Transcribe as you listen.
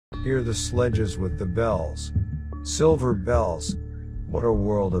Hear the sledges with the bells. Silver bells, what a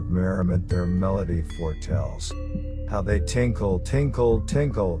world of merriment their melody foretells. How they tinkle, tinkle,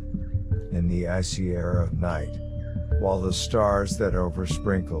 tinkle in the icy air of night, while the stars that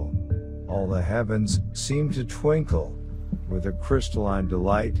oversprinkle all the heavens seem to twinkle with a crystalline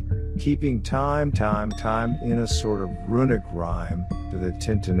delight, keeping time in a sort of runic rhyme to the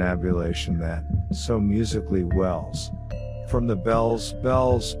tintinnabulation that so musically wells from the bells,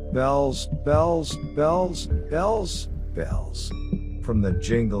 bells, bells, bells, bells, bells, bells, from the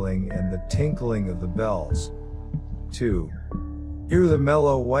jingling and the tinkling of the bells. 2. Hear the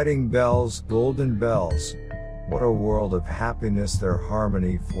mellow whiting bells, golden bells, what a world of happiness their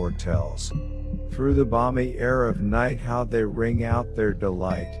harmony foretells. Through the balmy air of night how they ring out their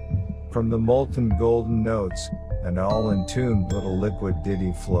delight, from the molten golden notes, and all in tune little liquid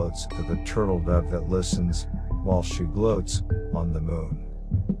ditty floats to the turtle dove that listens, while she gloats on the moon.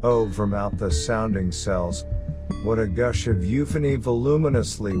 Oh, from out the sounding cells, what a gush of euphony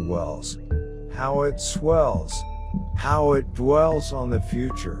voluminously wells, how it swells, how it dwells on the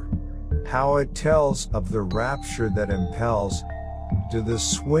future, how it tells of the rapture that impels to the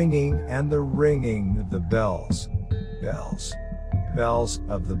swinging and the ringing of the bells, bells, bells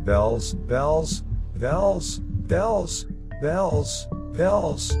of the bells, bells, bells, bells, bells,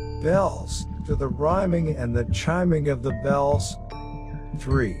 bells, bells, to the rhyming and the chiming of the bells.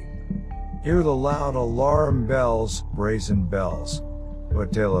 3. Hear the loud alarm bells, brazen bells,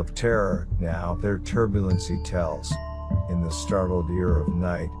 what tale of terror now their turbulency tells, in the startled ear of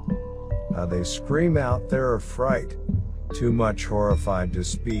night, how they scream out their affright, too much horrified to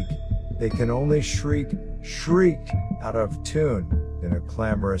speak, they can only shriek, shriek, out of tune, in a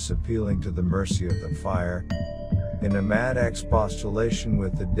clamorous appealing to the mercy of the fire, in a mad expostulation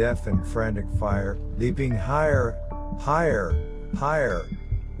with the deaf and frantic fire, leaping higher, higher, higher,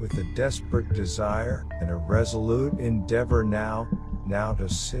 with a desperate desire, and a resolute endeavor now to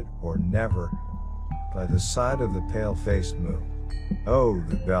sit or never, by the side of the pale-faced moon. Oh,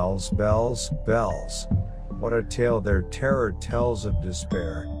 the bells, bells, bells, what a tale their terror tells of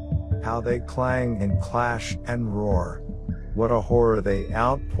despair, how they clang and clash and roar, what a horror they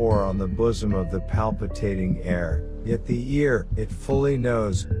outpour on the bosom of the palpitating air, yet the ear, it fully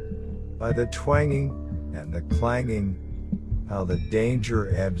knows, by the twanging and the clanging, how the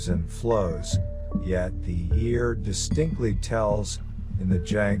danger ebbs and flows, yet the ear distinctly tells, in the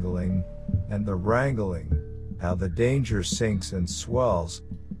jangling and the wrangling, how the danger sinks and swells,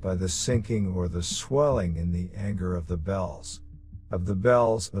 by the sinking or the swelling in the anger of the bells. Of the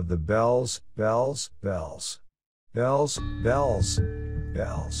bells, of the bells, bells, bells, bells, bells,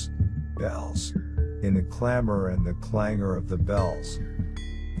 bells, bells, in the clamor and the clangor of the bells.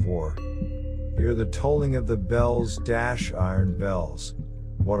 4. Hear the tolling of the bells, dash iron bells,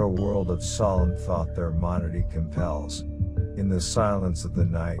 what a world of solemn thought their monody compels, in the silence of the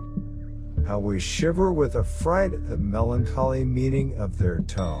night, how we shiver with affright at the melancholy meaning of their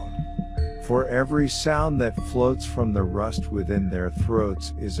tone. For every sound that floats from the rust within their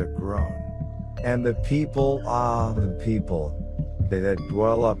throats is a groan. And the people, ah, the people, they that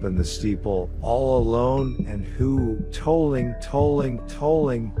dwell up in the steeple, all alone, and who, tolling, tolling,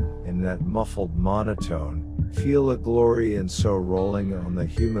 tolling, in that muffled monotone, feel a glory in so rolling on the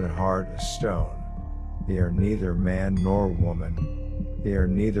human heart a stone. They are neither man nor woman, they are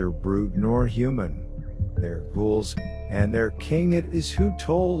neither brute nor human, they are ghouls, and their king it is who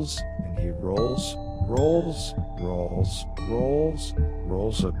tolls, and he rolls, rolls, rolls, rolls,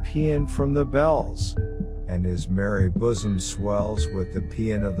 rolls a paean from the bells, and his merry bosom swells with the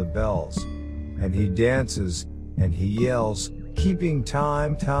paean of the bells, and he dances, and he yells, keeping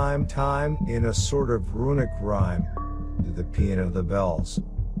time in a sort of runic rhyme to the paean of the bells.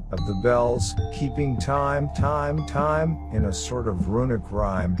 Of the bells, keeping time in a sort of runic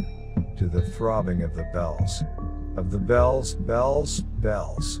rhyme to the throbbing of the bells. Of the bells, bells,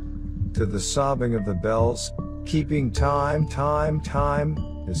 bells, to the sobbing of the bells, keeping time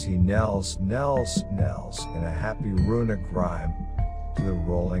as he knells, knells, knells in a happy runic rhyme to the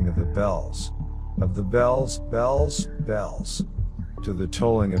rolling of the bells. Of the bells, bells, bells, to the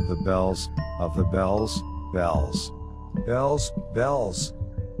tolling of the bells, of the bells, bells, bells, bells,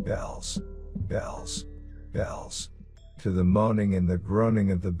 bells, bells, bells, to the moaning and the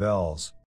groaning of the bells,